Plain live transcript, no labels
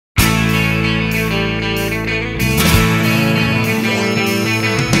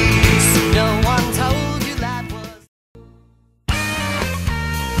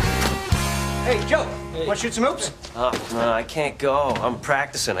shoot some hoops? Oh, no, I can't go. I'm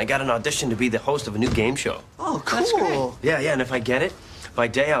practicing. I got an audition to be the host of a new game show. Oh, cool. That's great. Yeah, and if I get it, by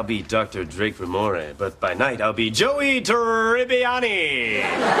day I'll be Dr. Drake Ramore, but by night I'll be Joey Tribbiani.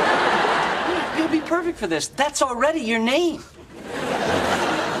 You'll be perfect for this. That's already your name.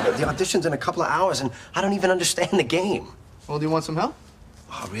 The audition's in a couple of hours, and I don't even understand the game. Well, do you want some help?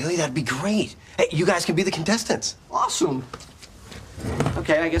 Oh, really? That'd be great. Hey, you guys can be the contestants. Awesome.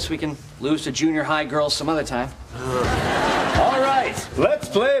 Okay, I guess we can lose to junior high girls some other time. All right, let's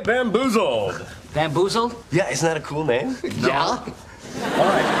play Bamboozled. Bamboozled? Yeah, isn't that a cool name? Yeah. All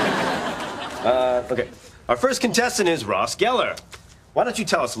right. Okay. Our first contestant is Ross Geller. Why don't you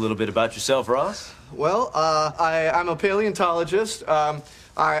tell us a little bit about yourself, Ross? Well, I'm a paleontologist.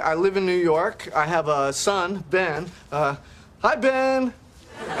 I live in New York. I have a son, Ben. Hi, Ben.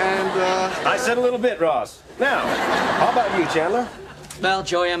 And, I said a little bit, Ross. Now, how about you, Chandler? Well,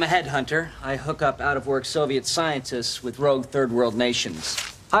 Joey, I'm a headhunter. I hook up out-of-work Soviet scientists with rogue third-world nations.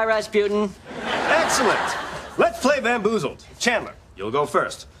 Hi, Rasputin. Excellent. Let's play Bamboozled. Chandler, you'll go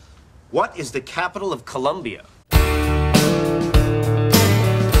first. What is the capital of Colombia?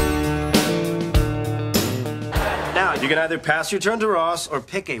 Now, you can either pass your turn to Ross or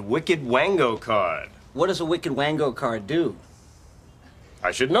pick a Wicked Wango card. What does a Wicked Wango card do?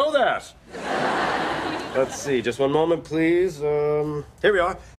 I should know that. Let's see, just one moment, please. Here we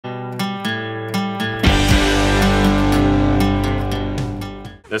are.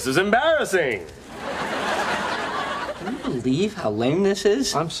 This is embarrassing. Can you believe how lame this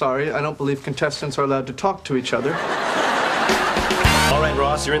is? I'm sorry, I don't believe contestants are allowed to talk to each other. All right,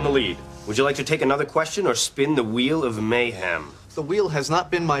 Ross, you're in the lead. Would you like to take another question or spin the wheel of mayhem? The wheel has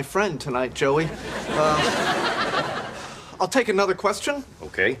not been my friend tonight, Joey. I'll take another question.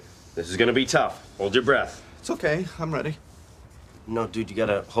 Okay. This is gonna be tough. Hold your breath. It's okay, I'm ready. No, dude, you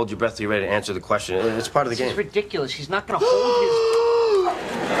gotta hold your breath till you're ready to answer the question. It's part of the This game. is ridiculous. He's not gonna hold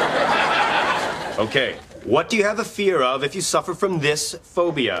his... Okay. What do you have a fear of if you suffer from this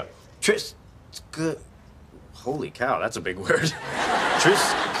phobia? Good. Holy cow, that's a big word.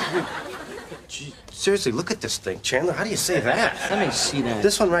 Seriously, look at this thing. Chandler, how do you say that? Let me see that.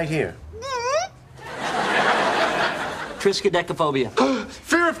 This one right here. Triskaidekaphobia.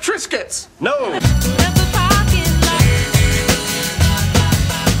 Fear of Triscuits! No!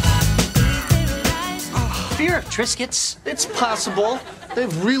 Fear of Triscuits? It's possible. They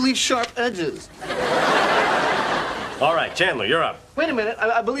have really sharp edges. All right, Chandler, you're up. Wait a minute,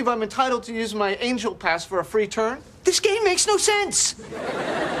 I believe I'm entitled to use my angel pass for a free turn. This game makes no sense.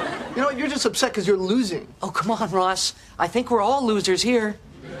 You know what, you're just upset because you're losing. Oh, come on, Ross. I think we're all losers here.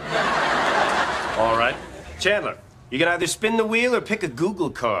 All right. Chandler, you can either spin the wheel or pick a Google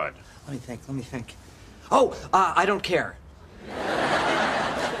card. Let me think. Oh, I don't care.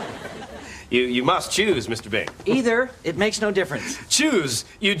 You must choose, Mr. Bing. Either. It makes no difference. Choose,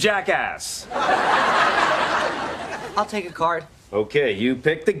 you jackass. I'll take a card. Okay, you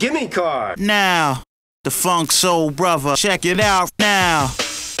pick the gimme card. Now, the Funk Soul Brother. Check it out now.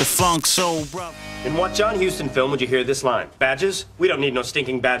 The Funk Soul Brother. In what John Huston film would you hear this line? Badges? We don't need no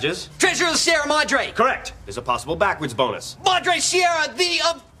stinking badges. Treasure of the Sierra Madre. Correct. There's a possible backwards bonus. Madre Sierra, the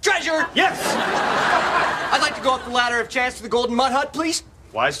treasure. Yes! I'd like to go up the ladder of chance to the Golden Mud Hut, please.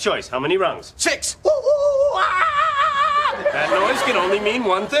 Wise choice. How many rungs? 6. That noise can only mean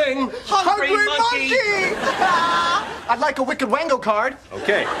one thing. Hungry monkey. I'd like a Wicked Wango card.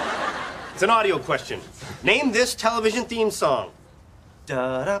 Okay. It's an audio question. Name this television theme song.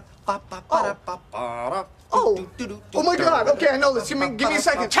 Oh my God, okay, I know this. Give me a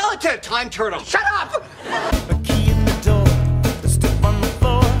second. Tell it to Time Turtle. Shut up!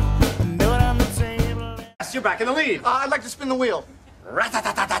 Yes, you're back in the lead. I'd like to spin the wheel.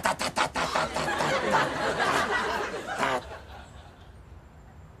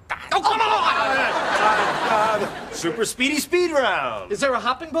 Oh, come on! Super speedy speed round. Is there a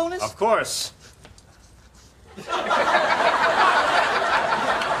hopping bonus? Of course.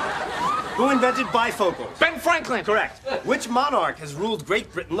 Who invented bifocals? Ben Franklin. Correct. Which monarch has ruled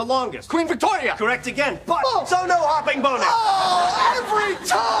Great Britain the longest? Queen Victoria. Correct again, but Oh. so no hopping bonus. Oh, every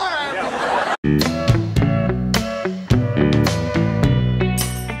time! Yeah.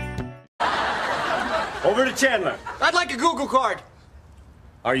 Over to Chandler. I'd like a Google card.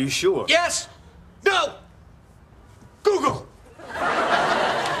 Are you sure? Yes. No. Google.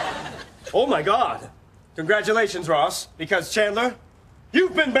 Oh my God. Congratulations, Ross, because Chandler,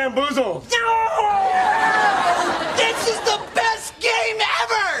 you've been bamboozled. No! This is the best!